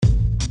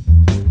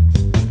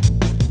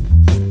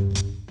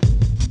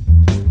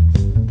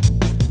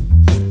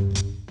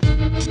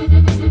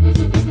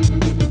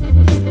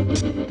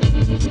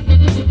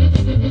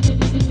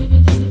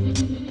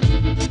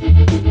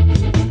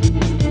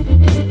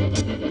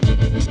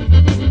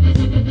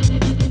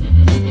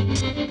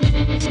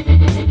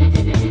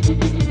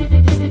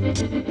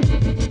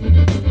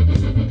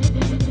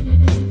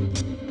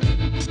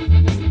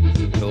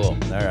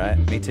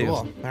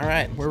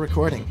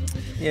recording.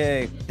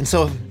 Yay. And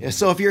so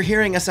if you're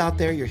hearing us out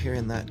there, you're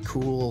hearing that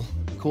cool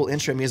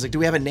intro music. Do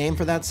we have a name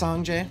for that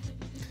song, Jay?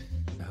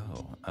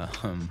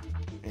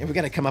 Yeah, we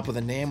got to come up with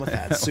a name with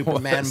that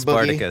Superman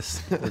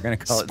Spartacus. boogie. We're going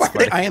to call it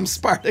Spartacus. I am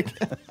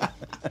Spartacus.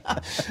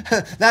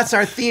 That's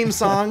our theme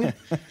song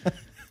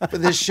for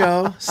this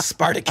show,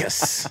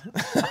 Spartacus.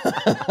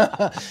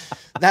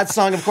 That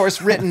song, of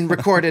course, written,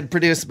 recorded,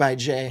 produced by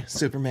Jay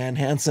Superman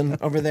Hansen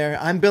over there.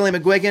 I'm Billy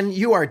McGuigan.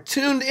 You are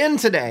tuned in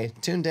today.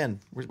 Tuned in.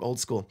 We're old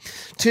school.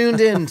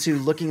 Tuned in to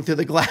Looking Through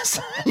the Glass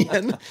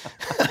Onion.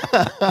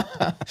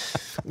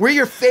 We're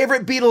your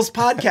favorite Beatles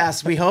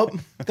podcast, we hope.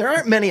 There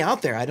aren't many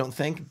out there, I don't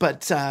think,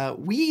 but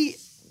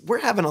we're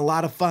having a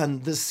lot of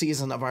fun this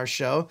season of our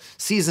show.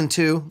 Season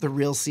 2, the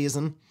real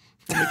season.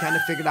 We kind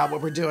of figured out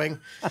what we're doing.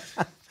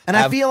 And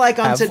I feel like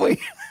on today...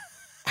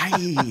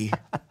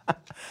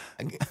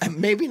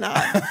 Maybe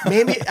not.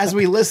 Maybe as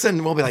we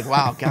listen, we'll be like,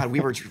 wow, God, we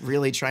were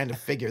really trying to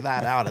figure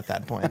that out at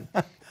that point.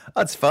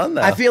 That's fun,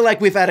 though. I feel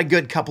like we've had a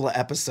good couple of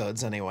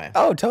episodes anyway.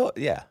 Oh,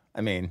 yeah.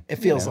 I mean, it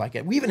feels like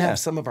it. We even have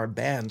some of our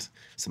band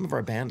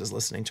is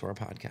listening to our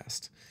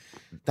podcast.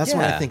 That's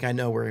when I think I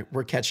know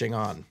we're catching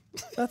on.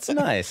 That's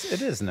nice.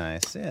 It is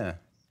nice, yeah.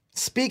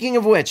 Speaking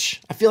of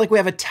which, I feel like we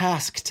have a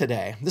task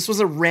today. This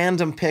was a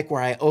random pick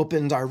where I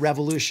opened our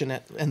Revolution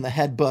in the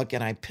head book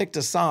and I picked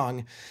a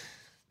song.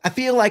 I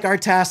feel like our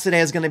task today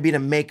is going to be to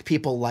make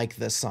people like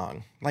this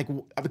song.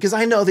 Because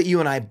I know that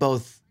you and I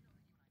both,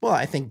 well,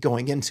 I think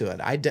going into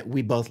it,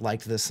 we both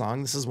liked this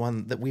song. This is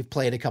one that we've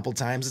played a couple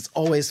times. It's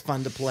always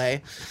fun to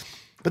play.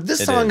 But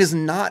this song is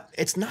not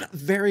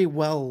very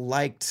well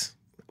liked.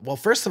 Well,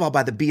 first of all,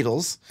 by the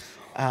Beatles.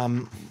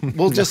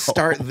 We'll just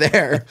start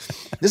there.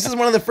 This is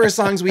one of the first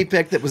songs we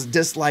picked that was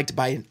disliked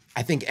by,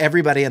 I think,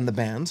 everybody in the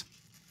band.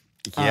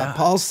 Yeah.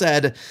 Paul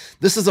said,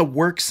 this is a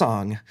work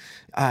song.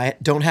 I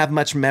don't have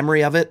much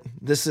memory of it.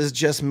 This is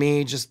just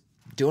me just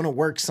doing a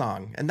work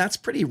song. And that's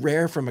pretty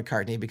rare for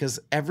McCartney because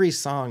every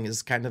song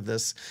is kind of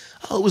this,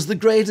 it was the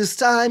greatest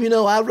time,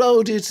 I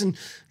wrote it. And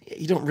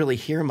you don't really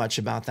hear much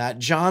about that.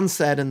 John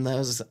said in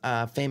those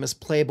famous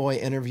Playboy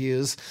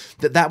interviews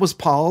that was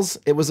Paul's.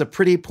 It was a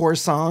pretty poor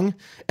song,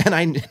 and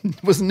I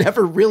was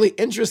never really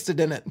interested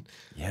in it.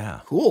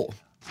 Yeah. Cool.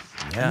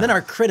 Yeah. And then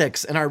our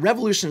critics, and our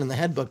Revolution in the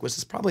Head book, which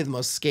is probably the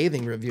most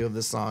scathing review of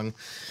this song,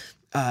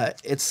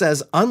 it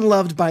says,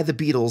 unloved by the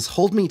Beatles,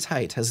 Hold Me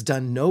Tight has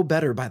done no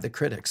better by the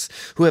critics,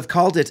 who have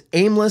called it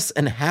aimless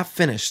and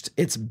half-finished,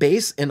 its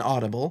bass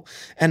inaudible,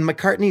 and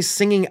McCartney's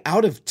singing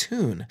out of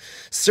tune.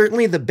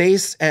 Certainly the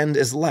bass end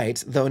is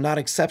light, though not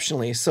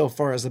exceptionally so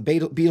far as a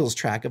Beatles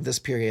track of this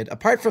period.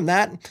 Apart from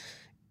that,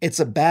 it's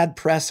bad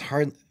press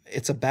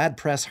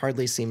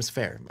hardly seems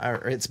fair.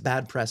 It's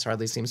bad press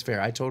hardly seems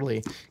fair. I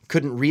totally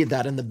couldn't read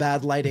that in the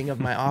bad lighting of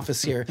my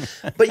office here.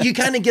 But you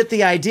kind of get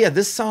the idea.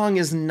 This song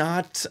is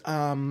not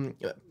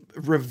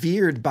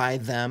revered by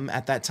them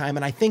at that time,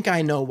 and I think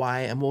I know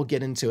why, and we'll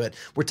get into it.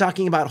 We're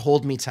talking about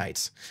Hold Me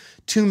Tight.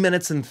 2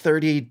 minutes and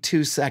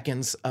 32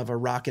 seconds of a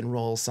rock and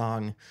roll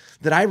song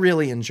that I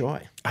really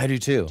enjoy. I do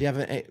too. Do you have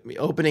any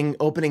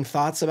opening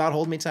thoughts about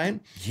Hold Me Tight?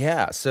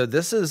 Yeah, so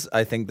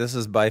I think this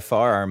is by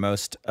far our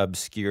most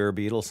obscure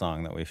Beatles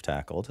song that we've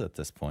tackled at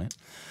this point.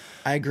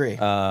 I agree.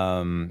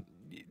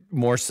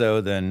 More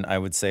so than I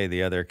would say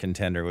the other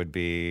contender would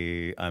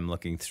be I'm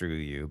Looking Through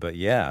You. But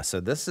yeah, so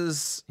this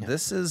is,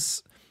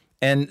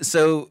 and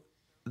so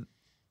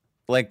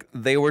like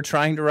they were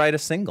trying to write a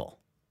single.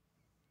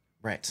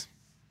 Right.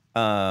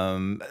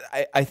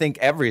 I think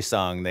every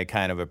song they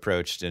kind of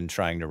approached in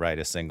trying to write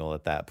a single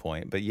at that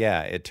point. But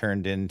yeah, it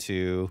turned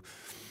into,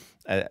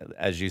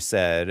 as you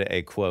said,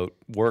 a quote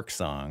work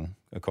song,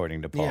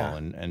 according to Paul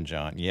and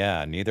John.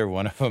 Yeah, neither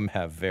one of them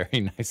have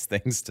very nice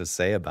things to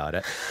say about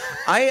it.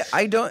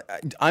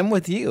 I'm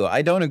with you.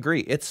 I don't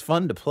agree. It's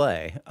fun to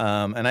play.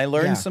 And I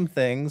learned some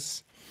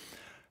things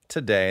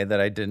today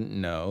that I didn't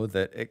know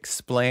that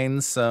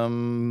explain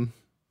some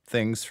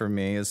things for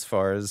me as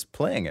far as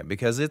playing it,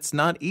 because it's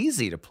not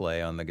easy to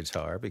play on the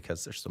guitar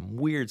because there's some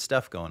weird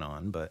stuff going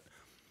on, but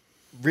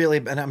really,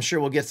 and I'm sure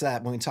we'll get to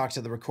that when we talk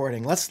to the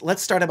recording.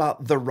 Let's start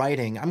about the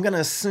writing. I'm going to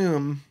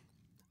assume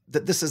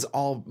that this is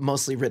all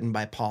mostly written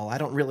by Paul. I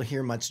don't really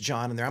hear much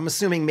John in there. I'm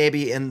assuming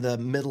maybe in the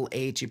middle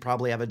H you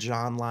probably have a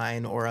John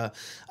line or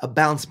a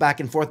bounce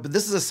back and forth, but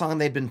this is a song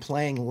they'd been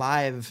playing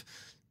live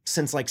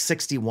since like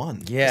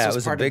 61. Yeah, this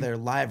was part of their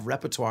live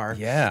repertoire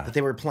that they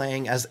were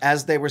playing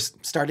as they were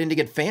starting to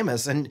get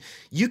famous. And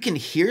you can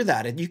hear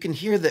that. And you can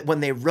hear that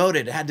when they wrote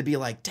it, it had to be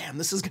like, damn,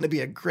 this is going to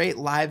be a great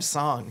live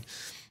song.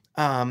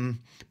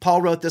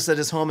 Paul wrote this at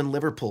his home in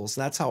Liverpool.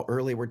 So that's how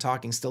early we're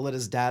talking, still at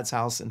his dad's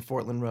house in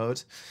Fortland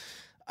Road.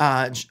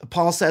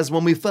 Paul says,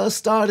 when we first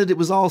started, it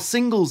was all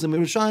singles and we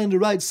were trying to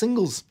write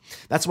singles.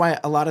 That's why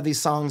a lot of these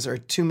songs are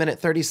 2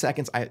 minutes, 30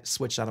 seconds. I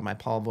switched out of my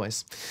Paul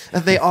voice.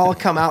 They all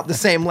come out the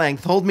same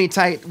length. Hold Me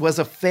Tight was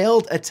a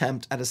failed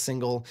attempt at a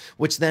single,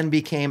 which then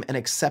became an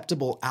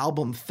acceptable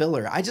album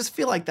filler. I just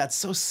feel like that's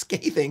so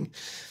scathing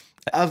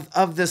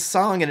of this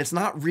song, and it's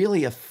not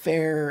really a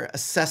fair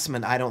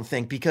assessment, I don't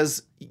think,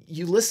 because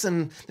you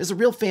listen, there's a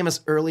real famous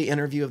early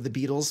interview of the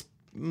Beatles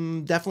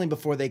definitely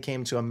before they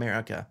came to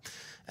America.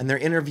 And they're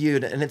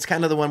interviewed, and it's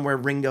kind of the one where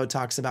Ringo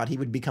talks about he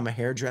would become a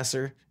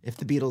hairdresser if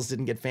the Beatles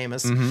didn't get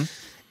famous.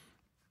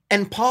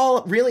 And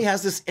Paul really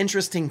has this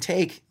interesting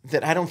take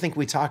that I don't think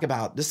we talk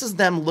about. This is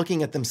them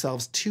looking at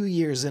themselves 2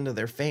 years into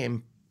their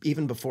fame,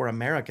 even before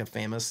America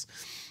famous.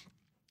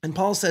 And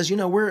Paul says, you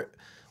know,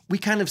 we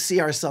kind of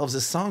see ourselves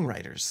as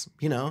songwriters,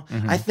 you know?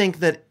 I think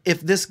that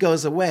if this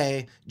goes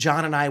away,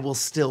 John and I will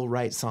still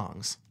write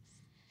songs.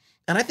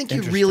 And I think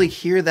you really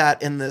hear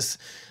that in this.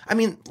 I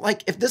mean,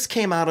 like if this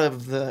came out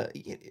of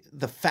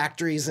the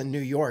factories in New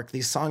York,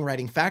 these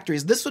songwriting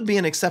factories, this would be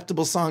an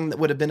acceptable song that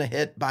would have been a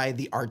hit by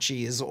the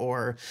Archies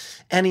or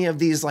any of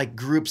these like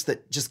groups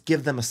that just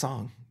give them a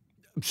song.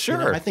 Sure.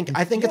 You know, I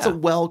think it's a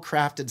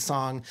well-crafted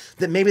song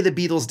that maybe the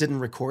Beatles didn't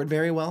record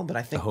very well, but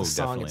I think the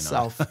song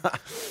itself.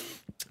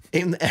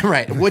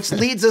 Right. Which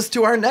leads us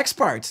to our next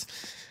part.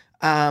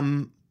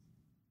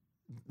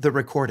 The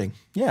recording.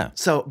 Yeah.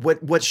 So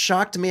what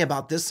shocked me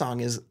about this song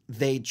is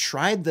they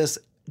tried this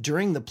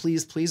during the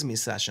Please Please Me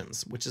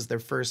sessions, which is their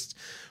first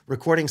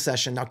recording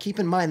session. Now keep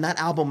in mind that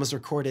album was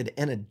recorded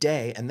in a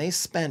day and they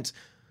spent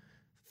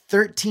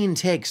 13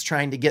 takes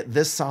trying to get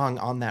this song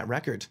on that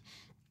record.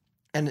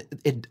 And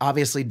it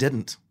obviously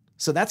didn't.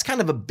 So that's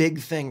kind of a big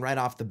thing right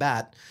off the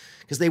bat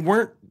because they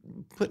weren't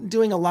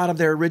doing a lot of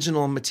their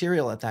original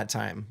material at that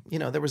time. You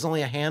know, there was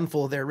only a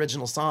handful of their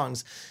original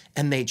songs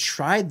and they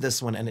tried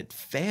this one and it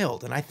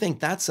failed. And I think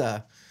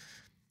there's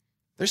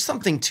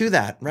something to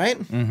that, right?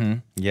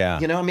 Yeah.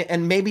 You know, I mean,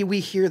 and maybe we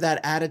hear that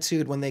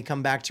attitude when they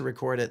come back to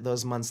record it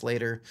those months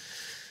later.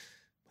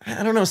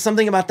 I don't know,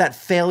 something about that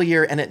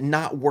failure and it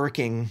not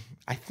working.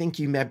 I think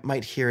you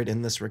might hear it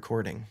in this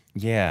recording.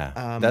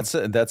 Yeah, that's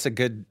a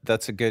good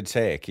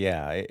take.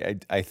 Yeah,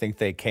 I think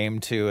they came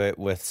to it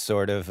with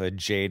sort of a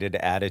jaded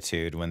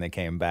attitude when they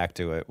came back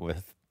to it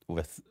with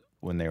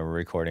when they were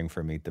recording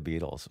for Meet the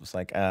Beatles. It was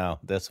like, oh,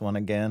 this one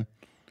again,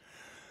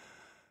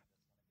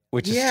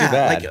 which is too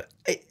bad.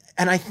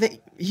 And I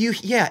think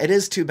it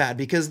is too bad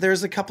because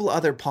there's a couple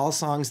other Paul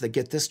songs that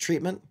get this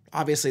treatment.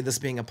 Obviously, this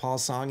being a Paul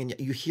song, and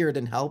you hear it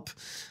in Help.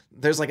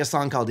 There's like a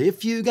song called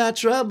If You Got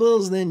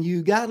Troubles, Then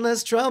You Got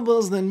Less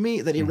Troubles Than Me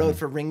that he wrote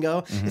for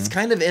Ringo. It's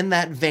kind of in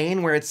that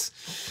vein where it's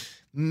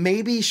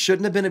maybe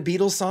shouldn't have been a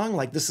Beatles song.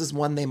 Like this is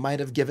one they might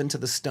have given to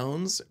the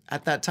Stones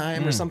at that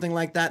time or something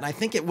like that. And I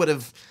think it would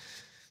have,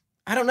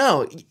 I don't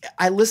know.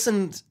 I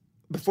listened,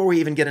 before we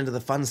even get into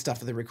the fun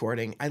stuff of the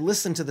recording, I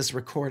listened to this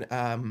record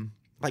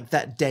like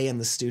that day in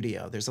the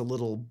studio. There's a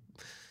little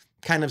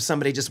kind of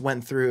somebody just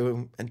went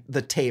through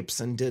the tapes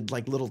and did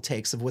like little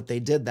takes of what they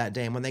did that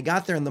day. And when they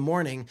got there in the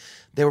morning,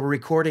 they were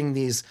recording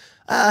these,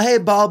 hey,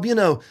 Bob, you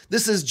know,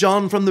 this is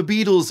John from the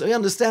Beatles. I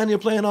understand you're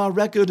playing our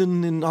record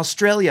in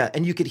Australia.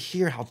 And you could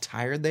hear how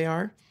tired they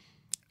are.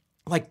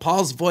 Like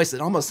Paul's voice, it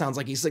almost sounds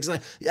like he's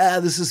like, yeah,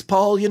 this is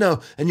Paul, you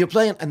know, and you're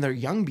playing, and they're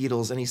young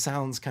Beatles, and he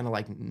sounds kind of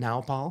like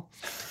now Paul.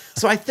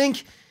 So I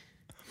think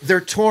they're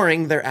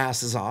touring their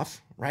asses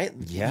off. Right?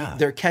 Yeah.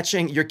 You're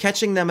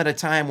catching them at a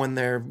time when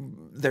they're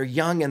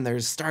young and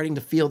they're starting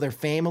to feel their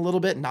fame a little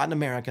bit, not in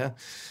America.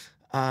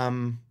 I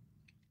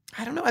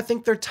don't know. I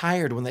think they're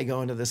tired when they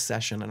go into this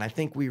session. And I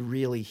think we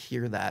really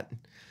hear that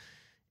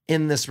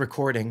in this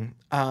recording.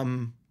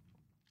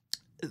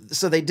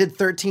 So they did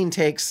 13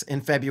 takes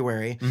in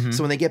February.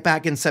 So when they get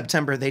back in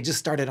September, they just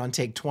started on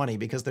take 20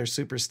 because they're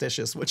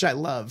superstitious, which I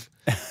love.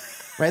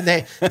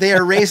 Right? They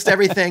erased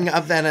everything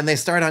of that and they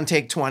start on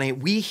take 20.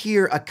 We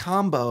hear a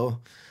combo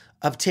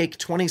of take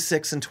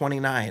 26 and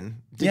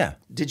 29.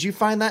 Did you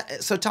find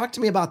that? So talk to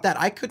me about that.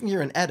 I couldn't hear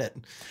an edit.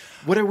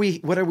 What are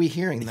we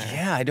hearing there?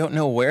 Yeah, I don't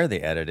know where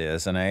the edit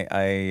is, and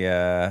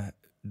I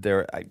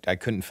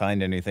couldn't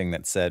find anything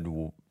that said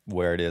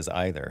where it is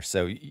either.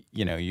 So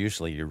you know,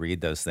 usually you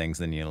read those things,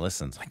 then you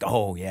listen. It's like,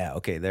 oh yeah,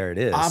 okay, there it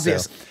is.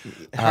 Obvious, so,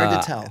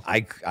 hard to tell.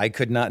 I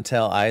could not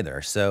tell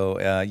either. So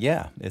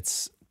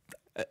it's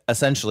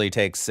essentially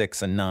take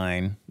 6 and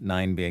 9,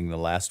 9 being the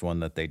last one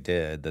that they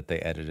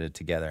edited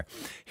together.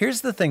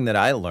 Here's the thing that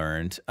I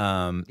learned.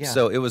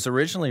 So it was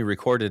originally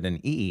recorded in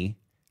E,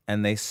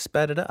 and they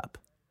sped it up.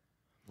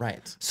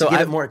 Right. So to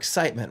give it more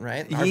excitement,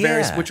 right?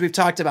 Which we've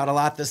talked about a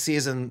lot this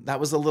season. That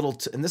was a little,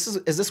 and is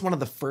this one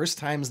of the first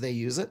times they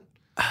use it?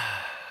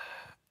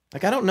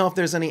 Like, I don't know if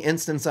there's any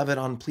instance of it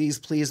on Please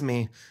Please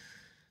Me,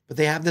 but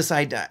they have this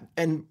idea.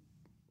 And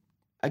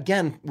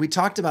again, we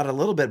talked about it a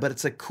little bit, but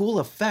it's a cool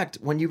effect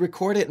when you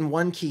record it in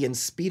one key and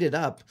speed it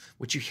up,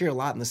 which you hear a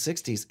lot in the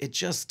 60s. It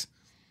just,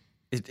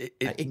 it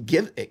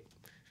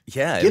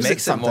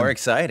makes it more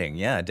exciting.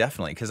 Yeah,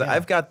 definitely. Because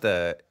I've got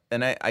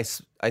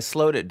I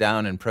slowed it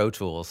down in Pro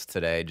Tools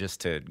today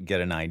just to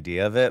get an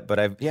idea of it.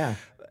 But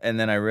and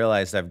then I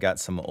realized I've got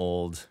some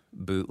old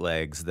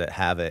bootlegs that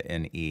have it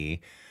in E,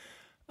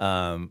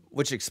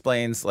 which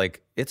explains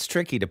like it's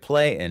tricky to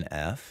play in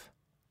F.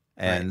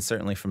 And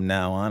certainly from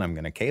now on, I'm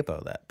going to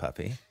capo that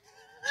puppy.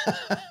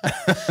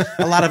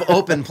 A lot of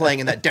open playing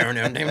in that.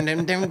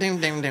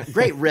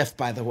 Great riff,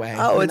 by the way.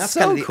 Oh, it's that's so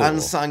kind of the cool.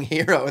 unsung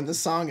hero in the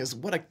song is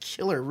what a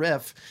killer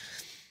riff.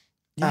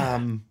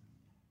 Yeah.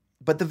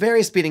 But the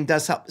very speeding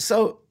does help.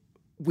 So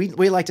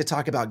we like to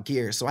talk about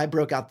gear. So I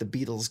broke out the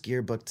Beatles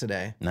gear book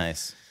today.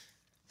 Nice.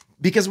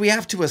 Because we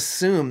have to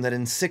assume that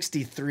in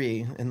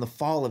 63, in the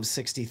fall of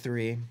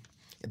 63,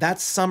 that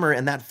summer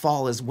and that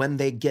fall is when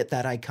they get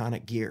that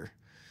iconic gear.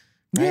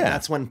 Right? Yeah.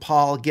 That's when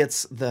Paul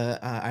gets the,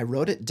 I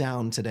wrote it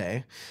down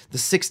today, the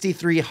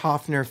 63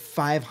 Hofner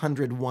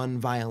 501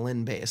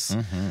 violin bass.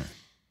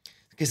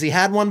 Because he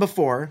had one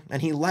before,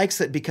 and he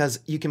likes it because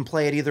you can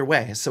play it either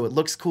way. So it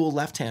looks cool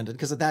left-handed,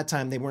 because at that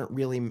time there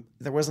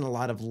wasn't a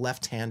lot of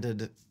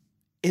left-handed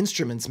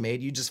instruments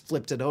made. You just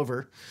flipped it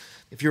over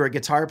if you were a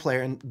guitar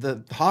player. And the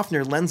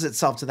Hofner lends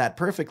itself to that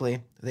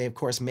perfectly. They, of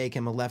course, make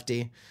him a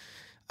lefty.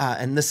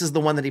 And this is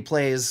the one that he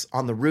plays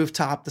on the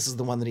rooftop. This is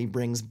the one that he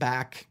brings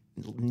back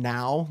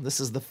now. This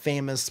is the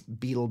famous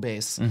Beatle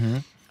bass.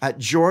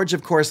 George,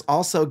 of course,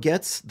 also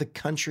gets the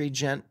Country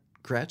Gent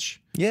Gretsch.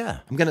 Yeah.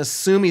 I'm going to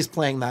assume he's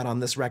playing that on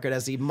this record,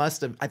 as he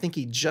must have. I think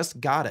he just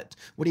got it.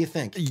 What do you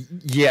think?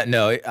 Yeah,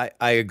 no,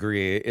 I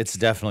agree. It's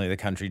definitely the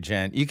Country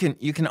Gent. You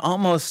can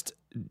almost,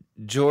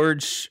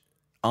 George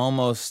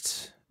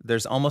almost,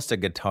 there's almost a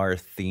guitar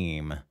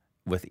theme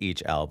with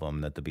each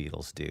album that the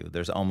Beatles do.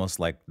 There's almost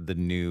like the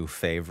new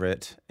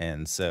favorite.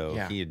 And so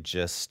he had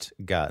just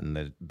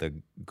gotten the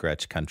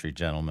Gretsch Country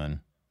Gentleman.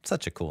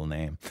 Such a cool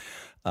name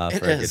for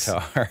a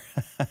guitar.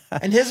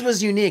 And his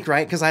was unique,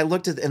 right? Because I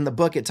looked at in the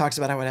book, it talks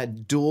about how it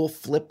had dual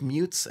flip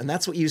mutes. And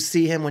that's what you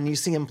see him when you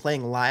see him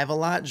playing live a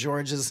lot.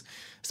 George is,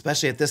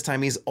 especially at this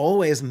time, he's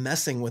always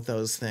messing with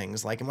those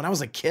things. Like, and when I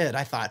was a kid,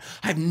 I thought,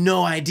 I have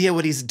no idea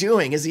what he's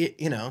doing. Is he,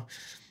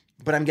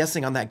 But I'm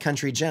guessing on that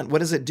Country Gent, what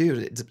does it do?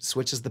 It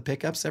switches the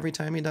pickups every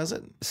time he does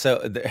it? So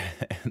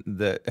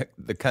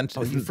the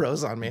country. Oh, you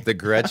froze on me. The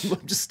Gretsch.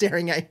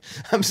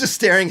 I'm just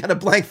staring at a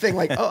blank thing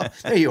like, oh,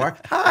 there you are.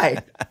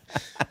 Hi.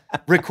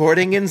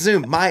 Recording in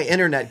Zoom. My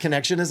internet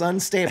connection is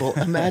unstable.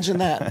 Imagine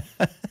that.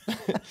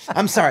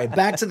 I'm sorry.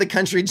 Back to the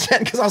Country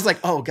Gent, because I was like,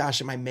 oh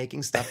gosh, am I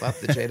making stuff up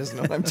that Jay doesn't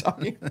know what I'm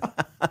talking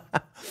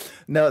about?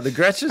 No, the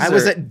Gretches I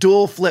was at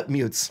dual flip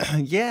mutes.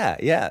 Yeah.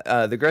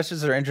 The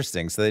Gretches are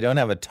interesting. So they don't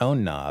have a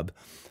tone knob.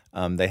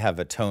 They have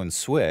a tone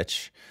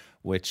switch,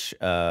 which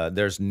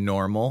there's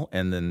normal,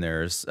 and then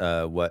there's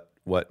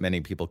what many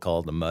people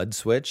call the mud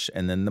switch,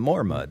 and then the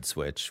more mud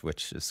switch,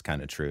 which is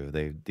kind of true.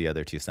 The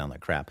other two sound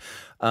like crap.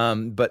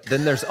 But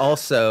then there's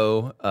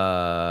also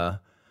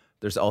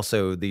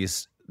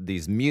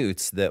these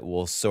mutes that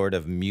will sort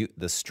of mute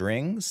the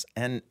strings,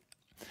 and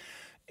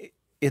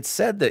it's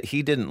said that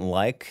he didn't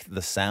like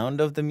the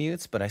sound of the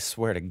mutes, but I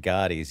swear to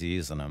God he's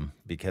using them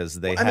because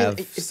they have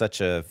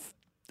such an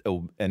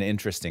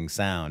interesting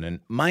sound. And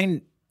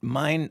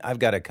mine, I've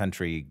got a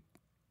country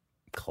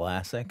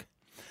classic.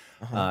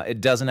 It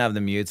doesn't have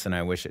the mutes, and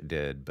I wish it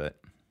did, but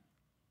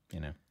oh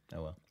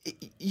well.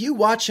 You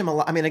watch him a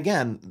lot. I mean,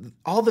 again,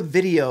 all the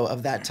video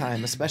of that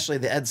time, especially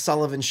the Ed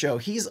Sullivan Show,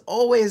 he's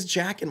always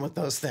jacking with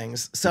those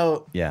things.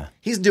 So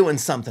he's doing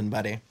something,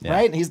 buddy,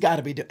 right? He's got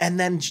to be doing. And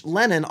then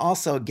Lennon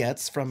also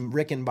gets from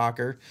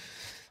Rickenbacker.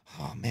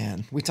 Oh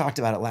man, we talked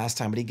about it last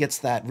time, but he gets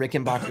that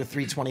Rickenbacker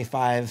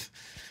 325.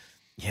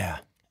 Yeah.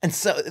 And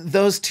so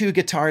those two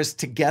guitars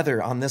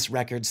together on this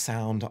record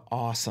sound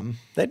awesome.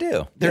 They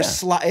do.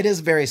 It is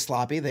very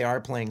sloppy. They are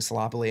playing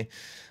sloppily,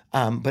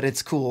 but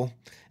it's cool.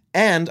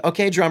 And,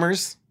 okay,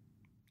 drummers,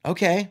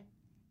 okay,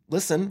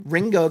 listen,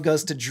 Ringo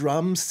goes to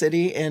Drum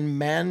City in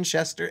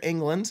Manchester,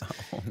 England,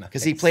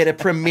 because he played a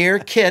premiere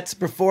kit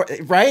before,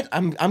 right?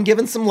 I'm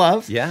giving some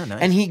love. Yeah,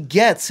 nice. And he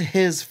gets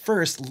his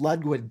first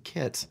Ludwig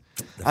kit.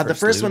 The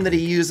first one that he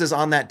uses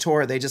on that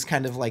tour, they just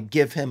kind of like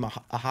give him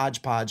a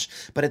hodgepodge.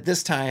 But at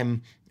this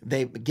time,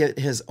 they get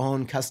his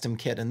own custom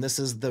kit. And this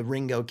is the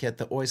Ringo kit,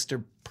 the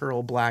Oyster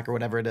Pearl Black or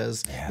whatever it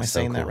is. Yeah, Am I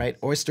saying that right?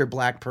 Oyster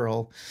Black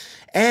Pearl.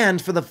 And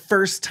for the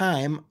first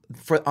time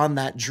on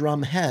that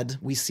drum head,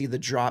 we see the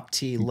Drop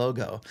T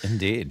logo.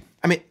 Indeed.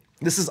 I mean,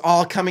 this is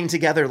all coming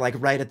together like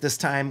right at this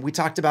time. We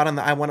talked about on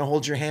the I Want to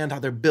Hold Your Hand how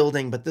they're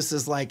building, but this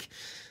is like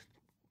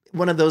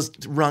one of those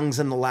rungs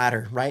in the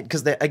ladder, right?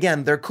 Because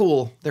they're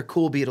cool. They're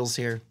cool Beatles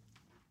here.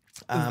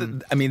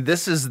 I mean,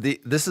 this is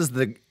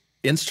the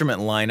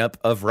instrument lineup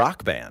of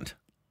Rock Band.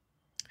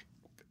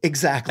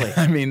 Exactly.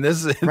 I mean,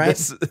 this is right.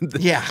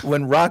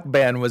 When Rock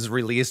Band was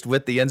released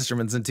with the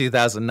instruments in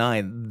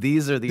 2009,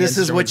 these are the this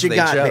instruments is what you they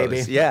got, chose.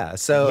 baby. Yeah,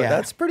 so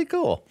that's pretty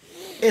cool.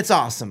 It's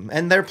awesome,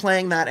 and they're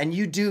playing that, and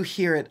you do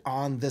hear it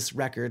on this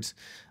record.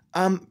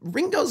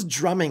 Ringo's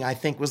drumming, I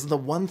think, was the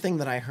one thing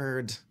that I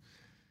heard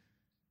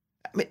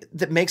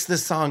that makes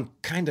this song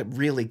kind of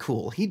really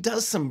cool. He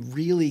does some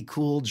really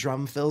cool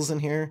drum fills in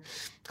here.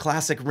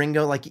 Classic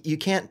Ringo, like you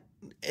can't.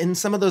 In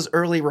some of those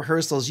early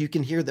rehearsals, you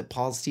can hear that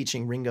Paul's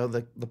teaching Ringo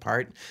the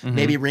part. Mm-hmm.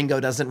 Maybe Ringo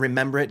doesn't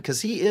remember it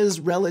because he is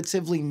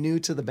relatively new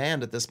to the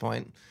band at this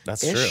point.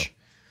 That's true.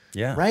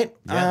 Yeah. Right?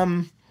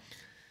 Yeah.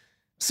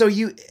 So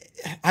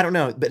I don't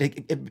know, but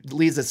it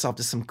leads itself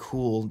to some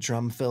cool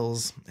drum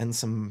fills and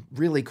some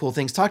really cool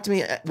things. Talk to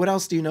me. What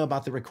else do you know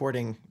about the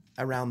recording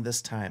around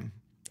this time?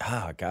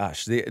 Oh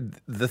gosh,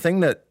 the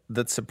thing that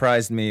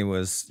surprised me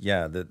was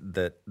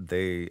that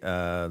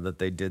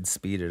they did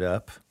speed it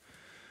up.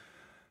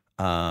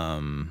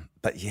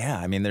 But yeah,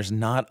 I mean, there's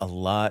not a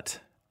lot.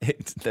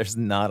 There's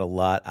not a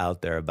lot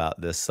out there about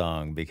this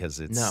song because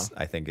No.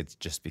 I think it's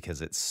just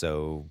because it's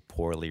so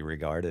poorly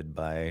regarded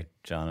by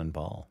John and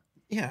Paul.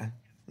 Yeah,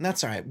 and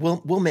that's all right.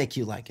 We'll make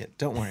you like it.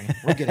 Don't worry,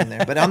 we're getting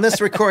there. But on this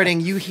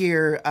recording, you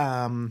hear,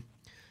 I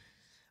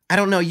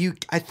don't know.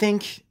 I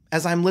think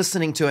as I'm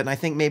listening to it, and I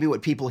think maybe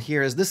what people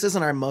hear is this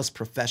isn't our most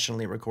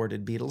professionally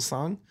recorded Beatles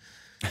song.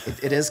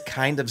 It is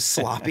kind of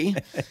sloppy,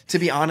 to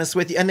be honest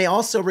with you. And they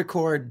also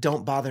record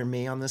 "Don't Bother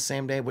Me" on the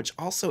same day, which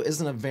also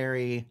isn't a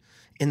very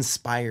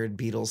inspired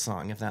Beatles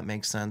song, if that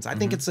makes sense. I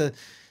think it's a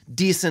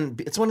decent.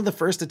 It's one of the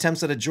first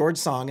attempts at a George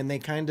song, and they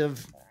kind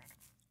of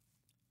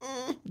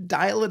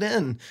dial it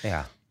in.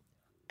 Yeah.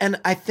 And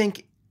I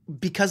think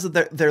because of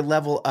their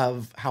level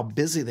of how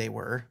busy they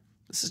were,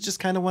 this is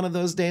just kind of one of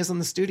those days in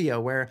the studio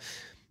where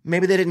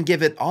maybe they didn't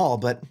give it all,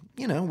 but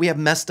we have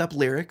messed up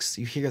lyrics.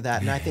 You hear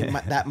that, and I think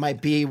that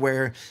might be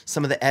where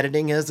some of the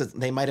editing is.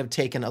 They might have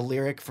taken a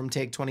lyric from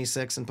take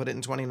 26 and put it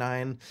in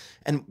 29.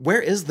 And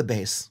where is the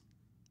bass?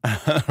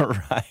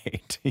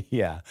 Right.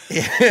 Yeah.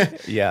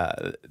 Yeah.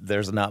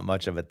 There's not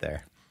much of it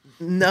there.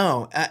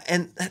 No,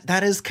 and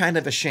that is kind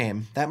of a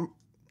shame. That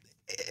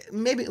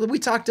maybe we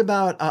talked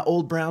about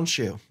Old Brown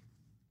Shoe,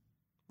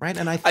 right?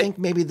 And I think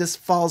maybe this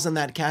falls in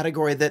that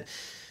category that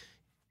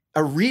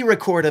a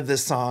re-record of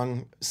this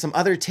song, some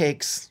other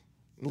takes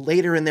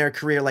later in their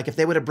career, like if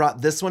they would have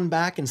brought this one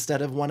back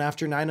instead of One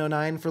After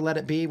 909 for Let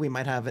It Be, we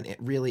might have a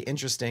really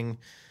interesting,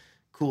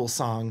 cool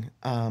song.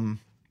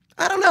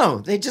 I don't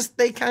know.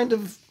 They kind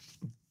of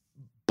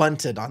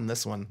bunted on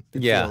this one.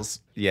 It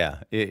feels. Yeah.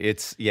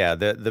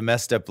 The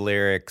messed up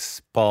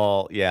lyrics.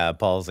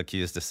 Paul's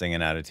accused of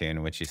singing out of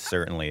tune, which he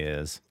certainly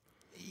is.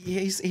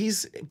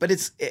 But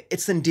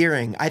it's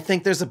endearing. I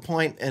think there's a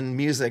point in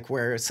music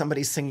where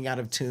somebody's singing out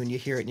of tune, you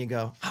hear it and you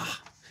go,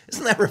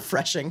 isn't that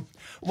refreshing?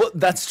 Well,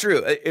 that's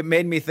true. It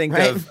made me think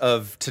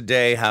of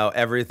today, how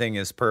everything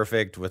is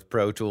perfect with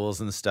Pro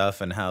Tools and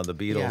stuff, and how the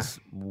Beatles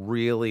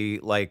really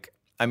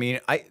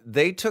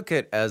they took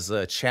it as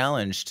a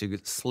challenge to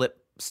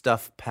slip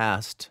stuff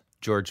past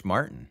George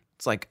Martin.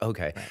 It's like,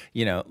 okay,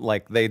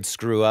 like they'd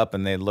screw up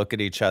and they'd look at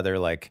each other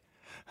like,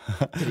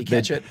 did he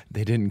catch it?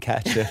 They didn't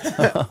catch it.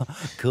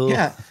 Cool.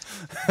 Yeah.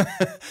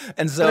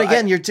 And so but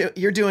again,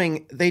 you're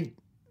doing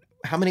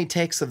how many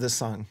takes of this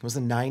song? It was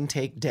a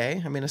 9-take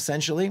day. I mean,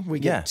 essentially, we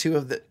get 2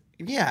 of the.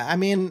 Yeah, I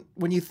mean,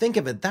 when you think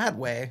of it that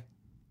way,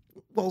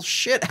 well,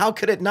 shit, how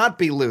could it not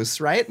be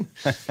loose, right?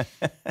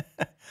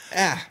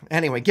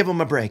 Anyway, give them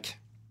a break.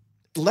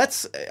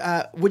 Let's.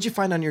 What'd you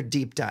find on your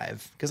deep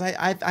dive? Because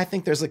I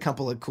think there's a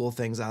couple of cool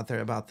things out there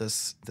about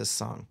this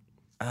song.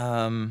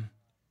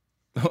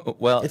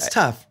 Well, it's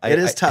tough. It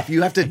is tough.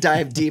 You have to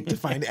dive deep to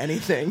find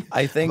anything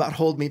about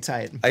Hold Me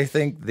Tight. I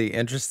think the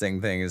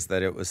interesting thing is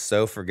that it was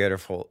so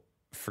forgettable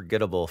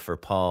for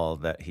Paul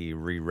that he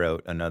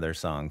rewrote another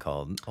song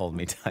called "Hold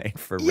Me Tight"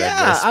 for Red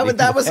Rose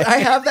Speedway. I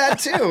have that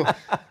too.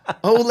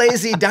 Oh,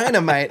 Lazy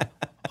Dynamite.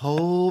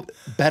 Oh,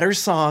 better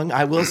song.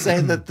 I will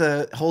say that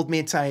the "Hold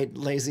Me Tight"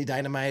 Lazy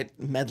Dynamite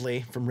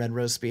medley from Red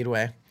Rose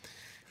Speedway,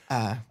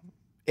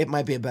 it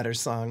might be a better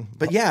song.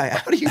 But yeah,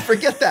 how do you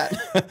forget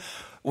that?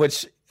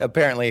 Which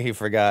apparently he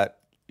forgot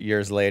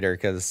years later,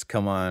 because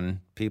 "Come On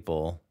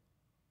People"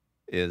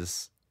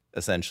 is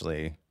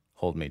essentially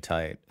 "Hold Me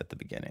Tight" at the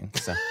beginning.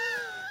 So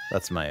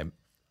that's my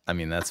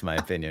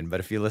opinion. But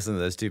if you listen to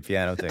those 2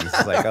 piano things,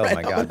 it's like, oh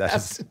my God, that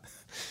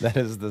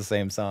is the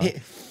same song.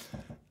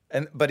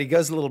 But he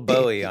goes a little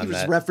Bowie on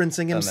that. He was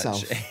referencing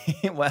himself.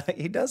 Well,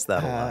 he does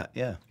that a lot.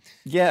 Yeah.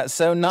 Yeah.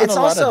 So it's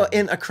also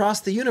in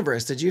Across the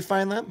Universe. Did you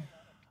find that?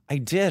 I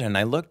did, and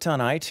I looked on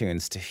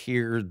iTunes to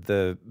hear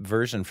the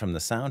version from the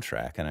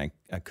soundtrack, and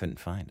I couldn't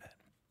find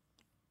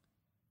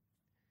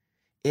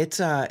it.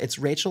 It's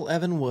Rachel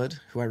Evan Wood,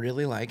 who I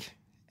really like,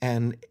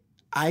 and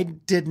I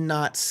did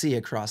not see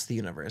Across the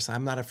Universe.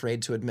 I'm not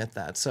afraid to admit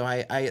that. So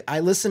I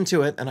listened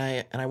to it, and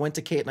I went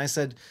to Kate and I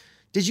said,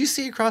 "Did you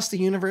see Across the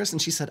Universe?"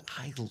 And she said,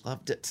 "I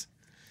loved it."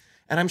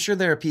 And I'm sure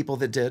there are people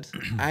that did.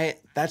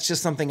 That's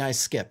just something I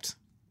skipped.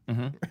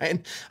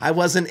 Right? I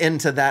wasn't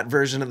into that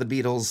version of the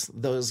Beatles,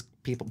 those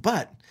people,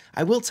 but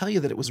I will tell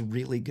you that it was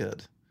really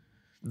good.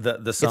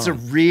 The song.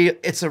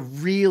 It's a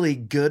really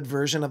good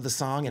version of the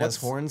song. It has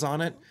horns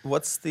on it.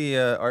 What's the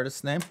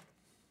artist's name?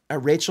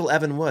 Rachel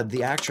Evan Wood,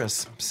 the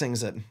actress,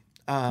 sings it.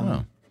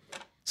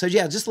 So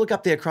yeah, just look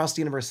up the Across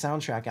the Universe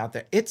soundtrack out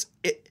there. It's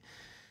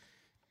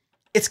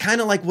kind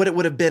of like what it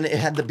would have been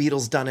had the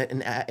Beatles done it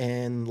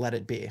in Let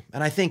It Be.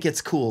 And I think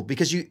it's cool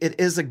because it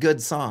is a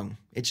good song.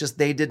 It's just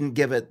they didn't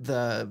give it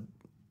the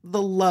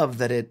love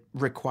that it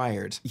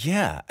required.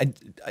 Yeah.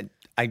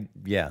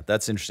 Yeah,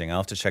 that's interesting. I'll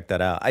have to check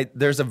that out.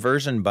 There's a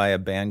version by a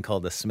band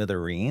called the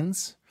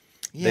Smithereens.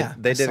 Yeah.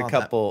 They did a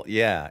couple. That.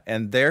 Yeah.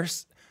 And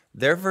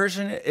their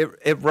version,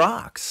 it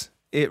rocks.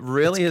 It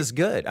really is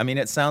good. I mean,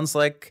 it sounds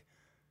like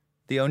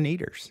the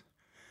Oneaters.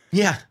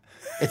 Yeah.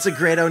 It's a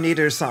great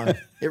Oneaters song.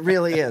 It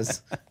really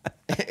is.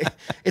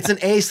 It's an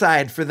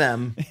A-side for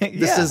them. This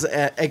Yeah. is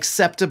a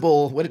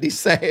acceptable, what did he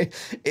say?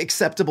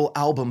 Acceptable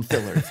album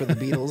filler for the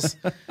Beatles.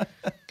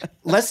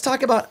 Let's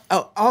talk about,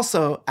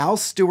 also Al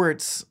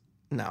Stewart's,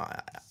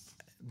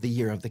 the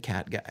Year of the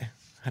Cat guy.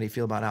 How do you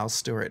feel about Al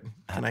Stewart?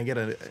 Can I get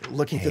a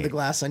looking through the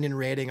glass onion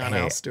rating on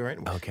Al Stewart?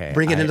 Okay,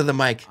 Bring it into the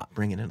mic.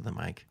 Bring it into the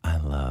mic. I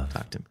love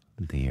Talk to him.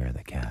 The Year of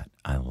the Cat.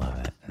 I love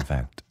it. In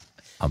fact,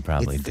 I'll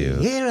probably It's do.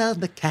 the Year of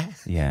the Cat.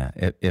 Yeah,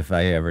 if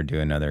I ever do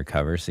another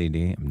cover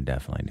CD, I'm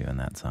definitely doing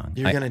that song.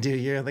 You're going to do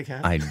Year of the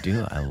Cat? I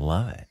do. I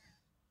love it.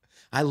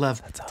 I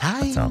love that's all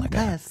Time I got.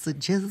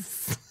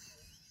 Passages.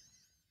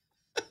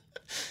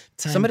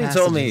 Time Somebody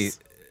told me Passages.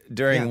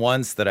 during Yeah.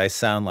 once that I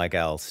sound like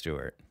Al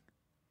Stewart.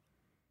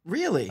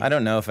 Really? I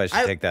don't know if I should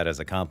I- take that as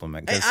a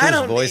compliment because I his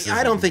don't. voice is.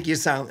 I don't think you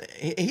sound.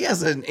 He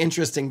has an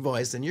interesting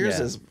voice, and yours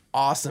Yeah. is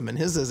awesome, and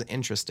his is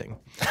interesting.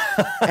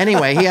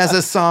 Anyway, he has a How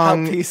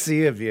song.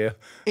 PC of you.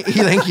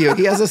 Thank you.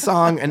 He has a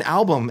song, an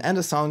album, and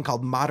a song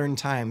called "Modern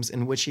Times,"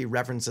 in which he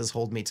references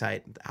 "Hold Me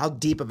Tight." How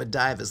deep of a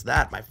dive is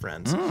that, my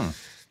friends? Damn.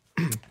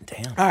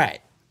 All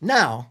right,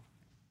 now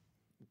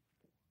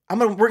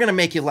we're gonna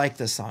make you like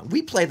this song.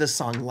 We play this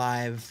song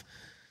live.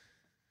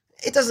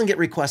 It doesn't get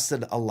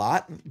requested a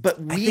lot,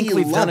 but we I think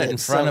we've love done it in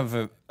front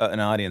so- of an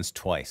audience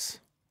twice.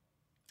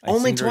 I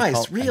Only seem to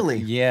twice, really?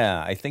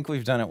 Yeah, I think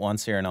we've done it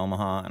once here in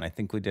Omaha, and I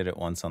think we did it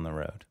once on the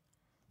road.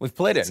 We've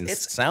played it in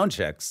it's- sound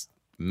checks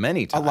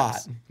many a times.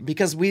 lot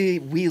because we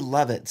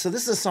love it. So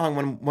this is a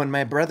song when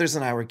my brothers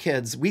and I were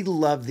kids, we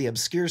loved the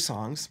obscure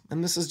songs,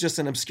 and this is just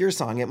an obscure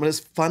song. It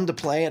was fun to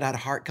play. It had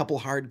a couple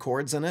hard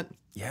chords in it.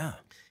 Yeah.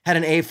 Had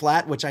an A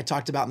flat, which I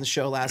talked about in the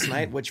show last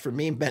night, which for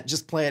me meant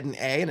just play it in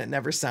A, and it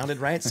never sounded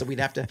right, so we'd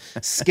have to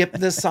skip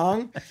this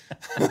song.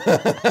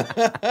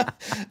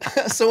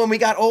 So when we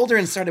got older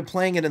and started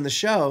playing it in the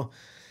show,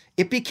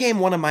 it became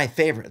one of my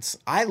favorites.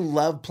 I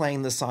love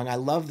playing this song. I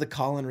love the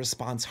call and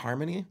response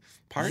harmony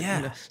part.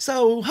 Yeah.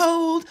 So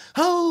hold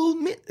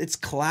me. It's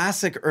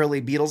classic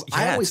early Beatles.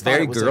 I Yeah, always it's thought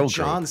very it was girl a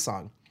John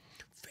song.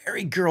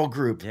 Very girl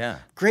group. Yeah.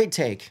 Great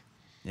take.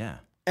 Yeah.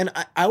 And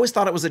I always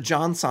thought it was a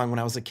John song when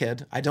I was a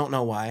kid. I don't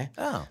know why.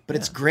 Oh, But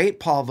it's great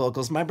Paul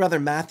vocals. My brother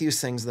Matthew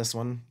sings this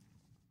one.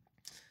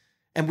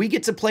 And we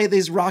get to play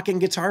these rock and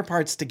guitar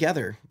parts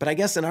together. But I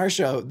guess in our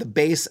show, the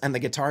bass and the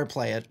guitar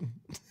play it.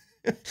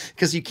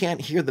 Because you can't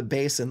hear the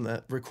bass in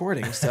the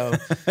recording. So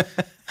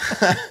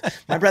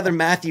my brother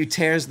Matthew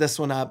tears this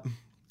one up.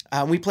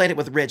 We played it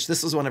with Rich.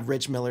 This was one of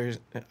Rich Miller's,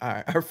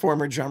 our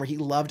former drummer. He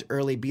loved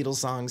early Beatles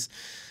songs.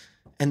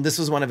 And this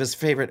was one of his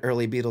favorite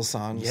early Beatles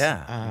songs.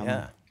 Yeah.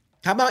 Yeah.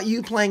 How about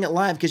you playing it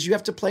live? Because you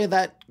have to play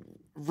that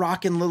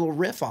rockin' little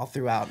riff all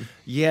throughout.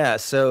 Yeah,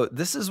 so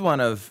this is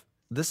one of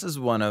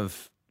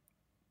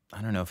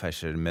I don't know if I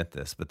should admit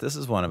this, but this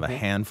is one of a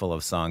handful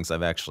of songs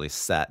I've actually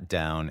sat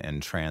down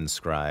and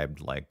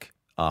transcribed like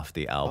off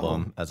the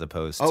album as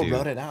opposed to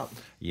wrote it out.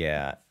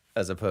 Yeah,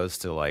 as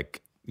opposed to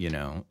like,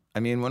 I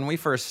mean, when we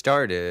first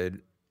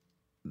started,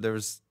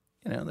 there's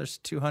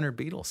 200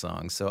 Beatles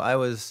songs. So I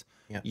was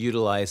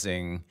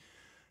utilizing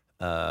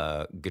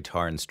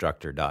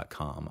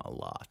guitarinstructor.com a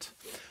lot.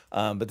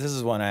 But this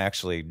is one I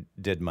actually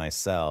did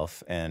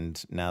myself.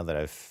 And now that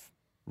I've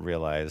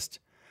realized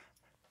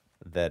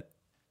that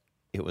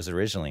it was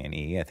originally an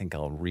E, I think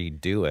I'll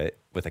redo it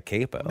with a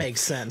capo.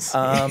 Makes sense.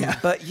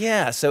 But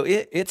yeah, so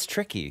it's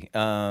tricky.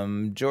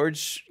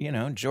 George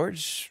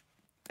is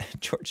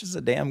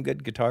a damn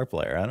good guitar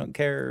player. I don't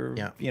care,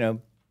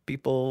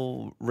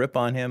 people rip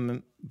on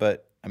him,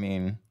 but I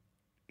mean,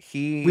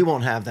 we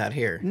won't have that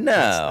here. No.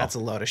 That's a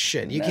load of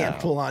shit. You can't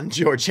pull on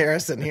George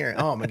Harrison here.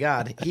 Oh my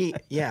God.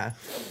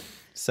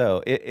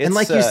 So it's and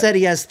like you said,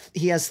 he has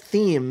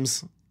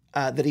themes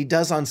that he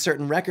does on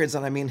certain records.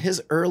 And I mean,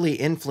 his early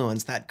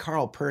influence, that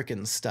Carl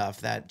Perkins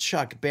stuff, that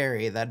Chuck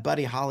Berry, that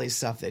Buddy Holly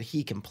stuff that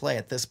he can play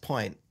at this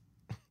point.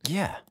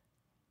 Yeah.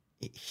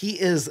 He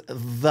is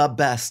the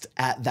best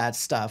at that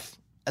stuff,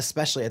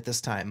 especially at this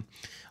time.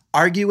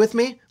 Argue with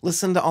me?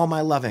 Listen to All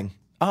My Loving.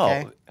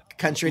 Okay?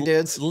 Country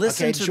dudes.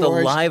 Listen to George.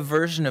 the live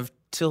version of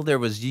Till There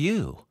Was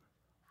You.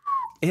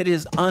 It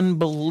is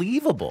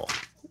unbelievable.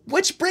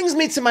 Which brings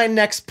me to my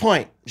next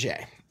point,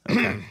 Jay.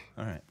 Okay.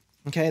 All right.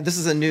 Okay, this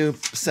is a new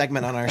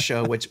segment on our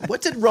show.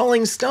 What did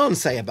Rolling Stone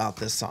say about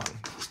this song?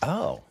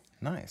 Oh,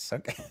 nice.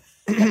 Okay.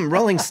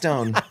 Rolling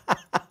Stone.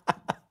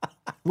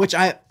 Which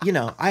I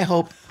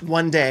hope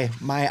one day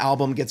my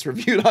album gets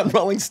reviewed on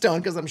Rolling Stone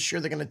because I'm sure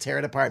they're going to tear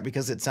it apart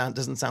because it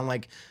doesn't sound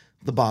like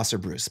the Boss or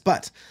Bruce.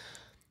 But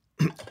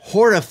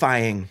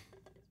horrifying,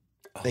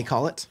 they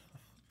call it.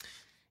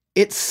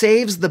 It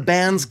saves the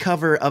band's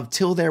cover of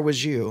Till There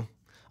Was You,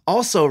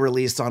 also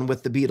released on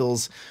With the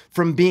Beatles,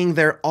 from being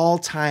their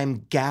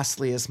all-time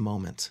ghastliest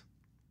moment.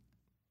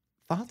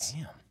 Thoughts?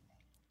 Damn.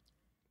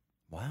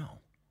 Wow.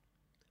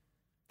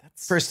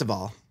 First of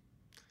all,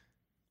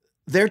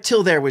 their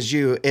Till There Was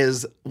You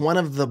is one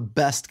of the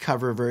best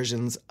cover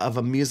versions of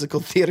a musical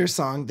theater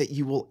song that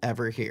you will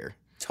ever hear.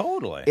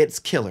 Totally. It's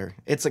killer.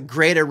 It's a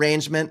great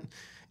arrangement.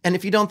 And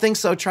if you don't think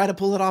so, try to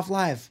pull it off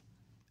live.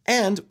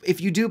 And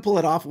if you do pull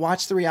it off,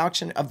 watch the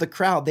reaction of the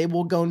crowd. They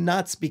will go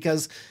nuts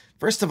because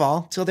First of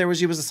all, Till There Was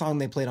You was a song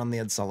they played on the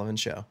Ed Sullivan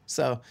Show.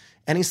 So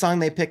any song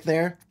they pick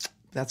there,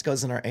 that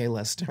goes in our A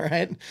list, all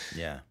right?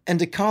 Yeah. And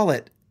to call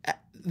it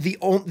the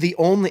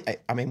only,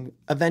 I mean,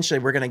 eventually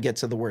we're going to get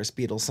to the worst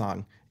Beatles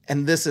song.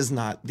 And this is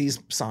not, these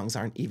songs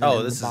aren't even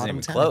in this the bottom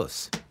isn't 10. even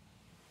close.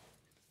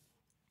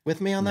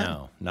 With me on that?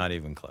 No, not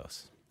even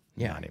close.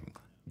 Yeah. Not even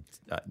close.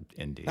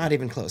 Indeed. Not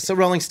even close. So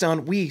Rolling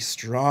Stone, we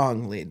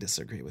strongly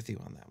disagree with you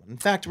on that one. In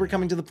fact, we're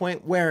coming to the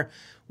point where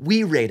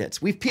we rate it.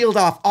 We've peeled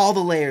off all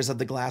the layers of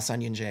the glass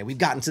onion, Jay. We've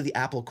gotten to the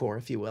apple core,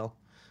 if you will.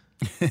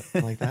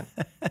 Like that?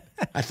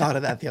 I thought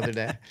of that the other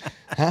day.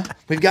 Huh?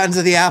 We've gotten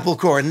to the apple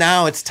core.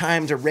 Now it's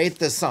time to rate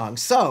this song.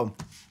 So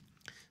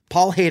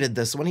Paul hated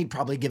this one. He'd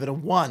probably give it a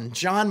 1.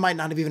 John might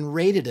not have even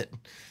rated it.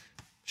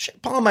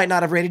 Shit, Paul might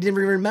not have rated it, didn't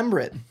even remember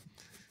it.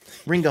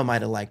 Ringo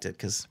might have liked it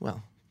because,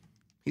 well,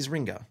 he's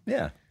Ringo.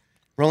 Yeah.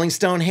 Rolling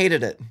Stone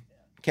hated it.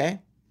 Okay?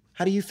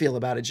 How do you feel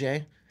about it,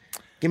 Jay?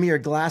 Give me your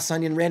glass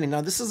onion rating. Now,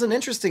 this is an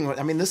interesting one.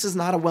 I mean, this is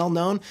not a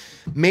well-known.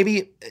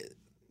 Maybe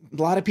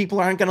a lot of people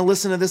aren't going to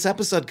listen to this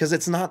episode because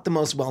it's not the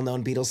most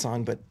well-known Beatles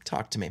song, but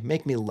talk to me.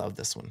 Make me love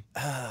this one.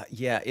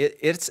 Yeah,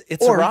 it's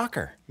Or a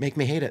rocker. Make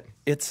me hate it.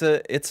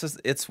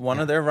 It's one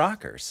of their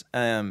rockers.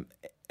 And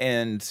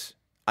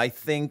I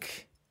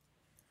think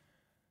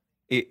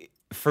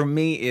for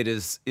me, it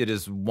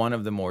is one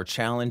of the more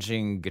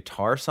challenging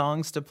guitar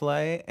songs to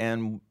play,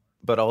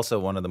 but also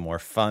one of the more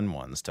fun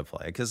ones to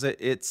play because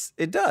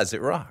it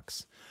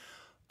rocks.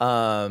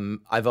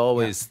 I've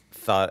always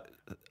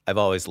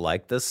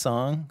liked this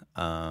song.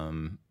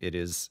 It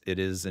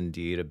is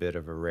indeed a bit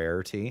of a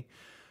rarity.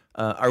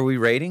 Are we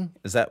rating?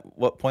 Is that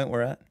what point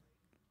we're at?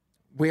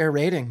 We are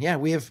rating. Yeah,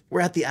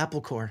 we're at the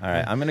apple core. All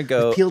right, I'm gonna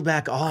go. We've peeled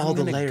back all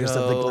the layers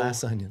of the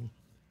glass onion.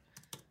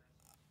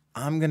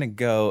 I'm going to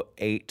go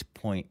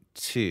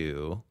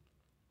 8.2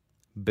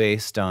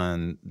 based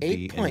on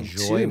the 8.2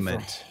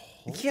 enjoyment.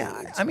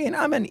 Yeah, I mean,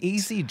 I'm an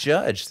easy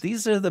judge.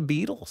 These are the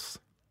Beatles.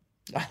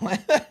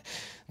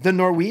 The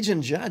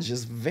Norwegian judge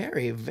is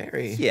very,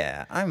 very...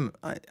 Yeah, I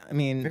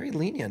mean... very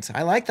lenient.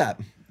 I like that.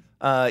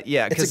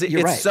 Yeah, because it's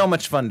right. so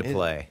much fun to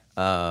play.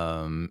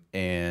 And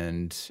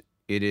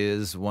it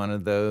is one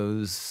of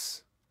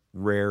those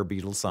rare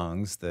Beatles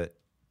songs that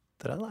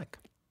I like.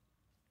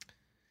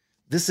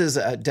 This is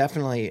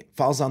definitely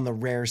falls on the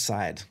rare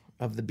side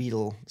of the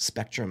Beatle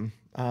spectrum.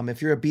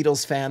 If you're a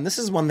Beatles fan, this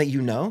is one that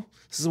you know.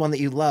 This is one that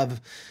you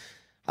love.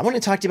 I want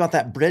to talk to you about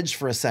that bridge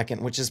for a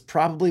second, which is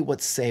probably what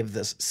saves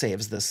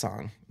this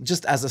song.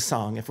 Just as a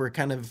song, if we're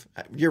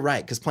you're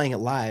right, because playing it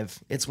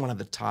live, it's one of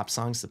the top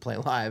songs to play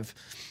live.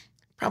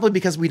 Probably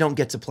because we don't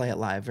get to play it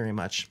live very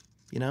much,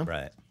 you know?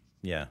 Right.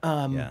 Yeah.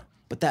 Yeah.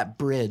 But that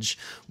bridge,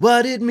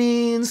 what it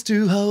means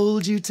to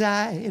hold you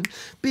tight,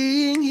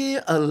 being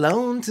here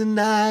alone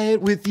tonight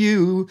with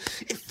you,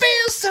 it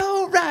feels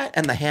so right.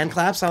 And the hand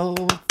claps, yeah,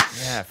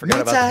 I forgot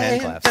about the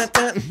hand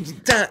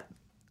claps.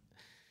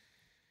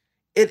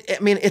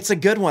 It's a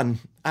good one.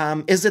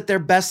 Is it their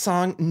best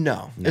song?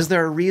 No. Is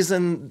there a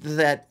reason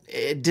that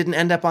it didn't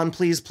end up on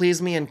Please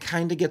Please Me and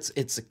kind of gets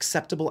its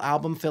acceptable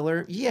album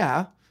filler?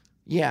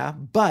 Yeah,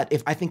 but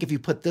I think if you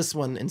put this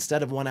one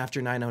instead of One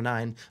After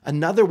 909,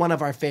 another one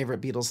of our favorite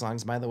Beatles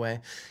songs, by the way,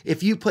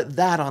 if you put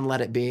that on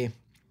Let It Be,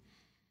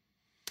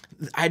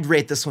 I'd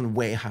rate this one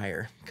way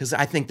higher because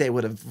I think they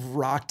would have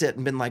rocked it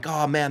and been like,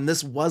 oh man,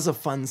 this was a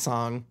fun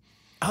song.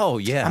 Oh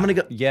yeah, I'm gonna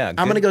go. Yeah,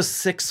 I'm gonna go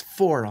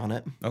 6.4 on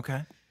it.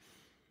 Okay,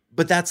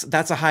 but that's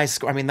a high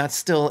score. I mean, that's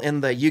still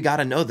in the you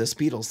gotta know this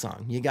Beatles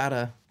song. You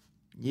gotta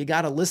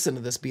listen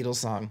to this Beatles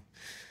song.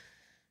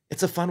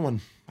 It's a fun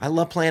one. I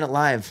love playing it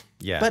live.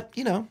 Yeah. But,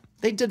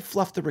 they did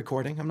fluff the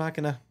recording.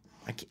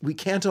 We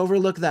can't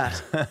overlook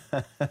that.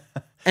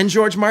 And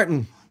George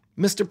Martin,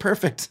 Mr.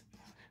 Perfect,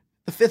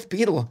 the fifth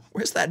Beatle.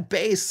 Where's that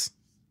bass?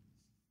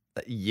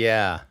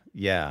 Yeah.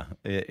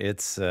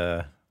 It's...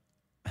 It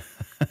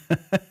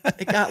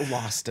got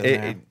lost in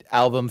there.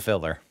 Album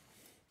filler.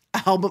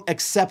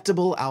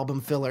 Acceptable album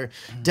filler.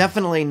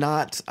 Definitely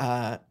not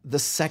the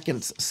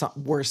second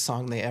worst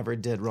song they ever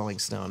did, Rolling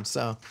Stone.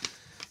 So...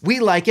 we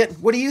like it.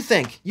 What do you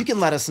think? You can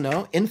let us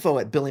know.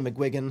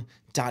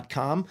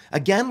 info@billymcguigan.com.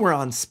 Again, we're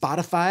on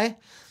Spotify.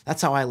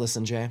 That's how I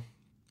listen, Jay.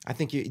 I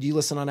think you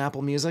listen on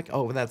Apple Music?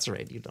 Oh, that's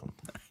right. You don't.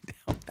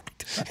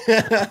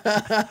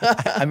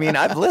 I mean,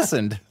 I've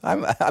listened.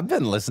 I've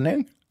been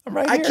listening. I'm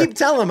right here. I keep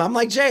telling him. I'm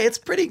like, Jay, it's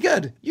pretty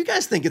good. You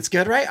guys think it's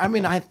good, right? I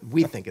mean,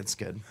 we think it's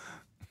good.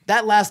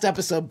 That last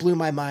episode blew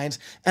my mind,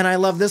 and I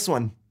love this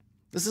one.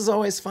 This is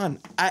always fun.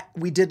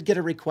 We did get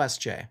a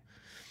request, Jay.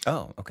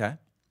 Oh, okay.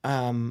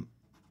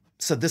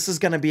 So this is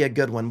going to be a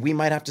good one. We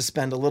might have to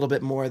spend a little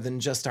bit more than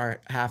just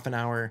our half an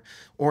hour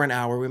or an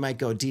hour. We might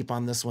go deep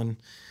on this one.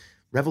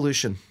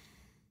 Revolution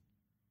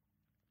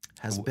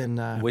has been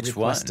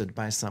requested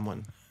by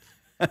someone.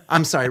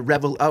 I'm sorry,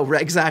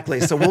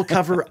 exactly. So we'll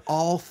cover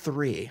all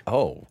three.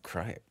 Oh,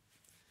 crap.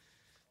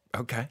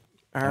 Okay.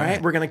 All right.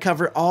 We're going to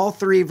cover all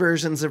three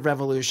versions of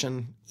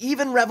Revolution,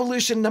 even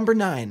Revolution number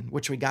 9,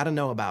 which we got to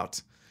know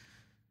about.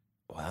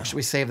 Or should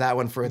we save that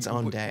one for its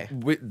own day?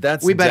 We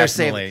better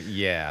definitely,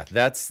 yeah.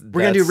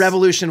 We're gonna do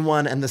Revolution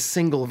 1 and the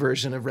single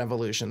version of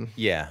Revolution.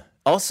 Yeah.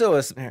 Also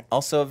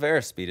a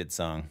Vera speeded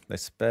song. They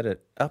sped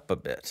it up a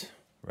bit.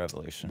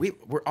 Revolution.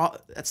 We're all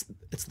it's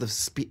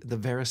the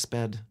Vera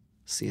sped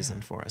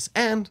season for us,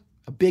 and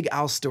a big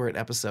Al Stewart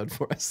episode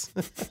for us.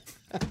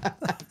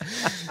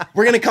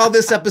 We're gonna call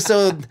this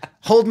episode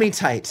 "Hold Me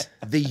Tight: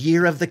 The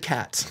Year of the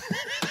Cat."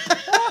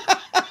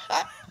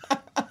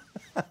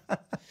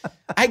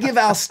 I give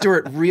Al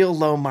Stewart real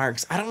low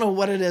marks. I don't know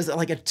what it is,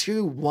 like a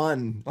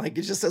 2-1. Like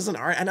it just doesn't.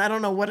 And I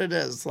don't know what it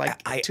is.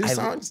 Like two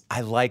songs. I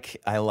like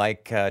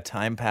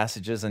Time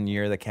Passages and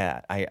Year of the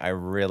Cat. I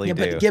really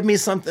do. But give me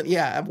something.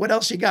 Yeah. What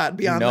else you got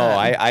beyond that? No,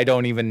 I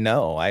don't even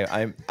know.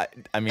 I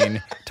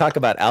mean, talk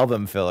about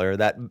album filler.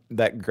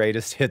 That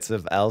greatest hits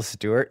of Al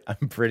Stewart.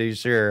 I'm pretty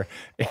sure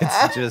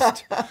it's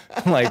just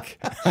like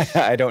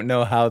I don't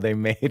know how they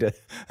made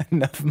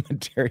enough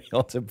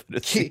material to put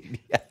a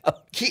CD out.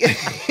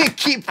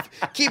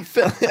 Keep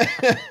filling.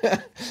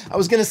 I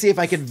was gonna see if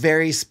I could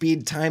vary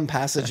speed time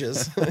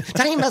passages.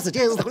 Time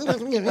passages.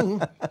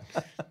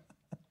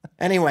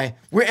 Anyway,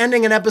 we're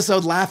ending an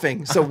episode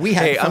laughing, so we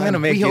had fun. I'm gonna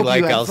make you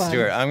like Al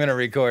Stewart. I'm gonna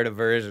record a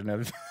version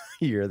of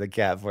 "You're the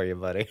Cat" for you,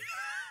 buddy.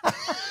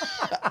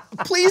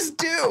 Please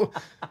do.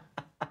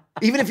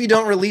 Even if you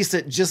don't release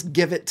it, just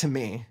give it to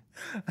me.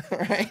 All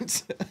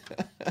right.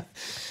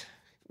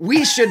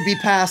 We should be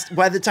past,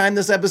 by the time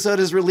this episode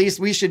is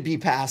released, we should be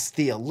past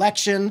the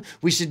election.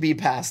 We should be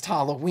past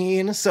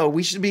Halloween. So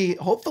we should be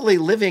hopefully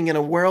living in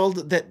a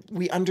world that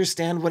we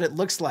understand what it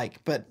looks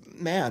like. But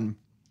man.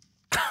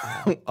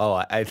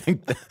 I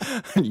think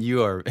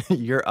your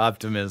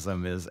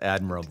optimism is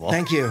admirable.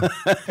 Thank you.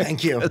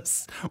 Thank you.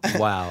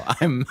 Wow.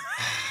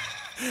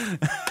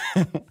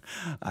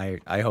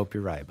 I hope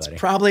you're right, buddy.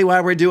 Probably why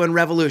we're doing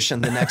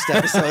Revolution the next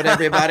episode,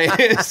 everybody.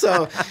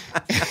 So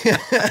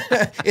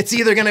it's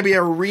either going to be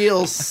a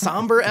real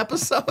somber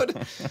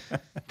episode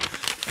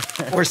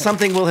or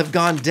something will have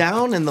gone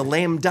down in the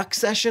lame duck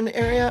session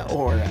area,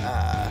 or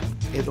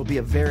it'll be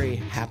a very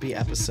happy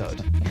episode.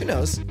 Who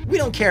knows? We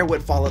don't care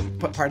what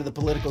part of the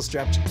political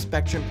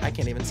spectrum, I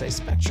can't even say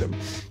spectrum,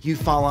 you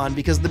fall on,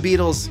 because the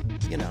Beatles,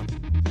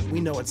 we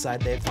know what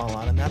side they fall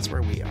on, and that's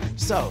where we are.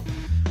 So,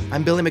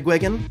 I'm Billy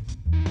McGuigan.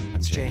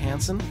 That's Jay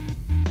Hansen.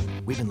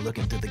 We've been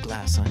looking through the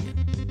glass onion.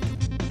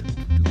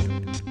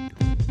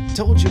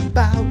 Told you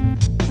about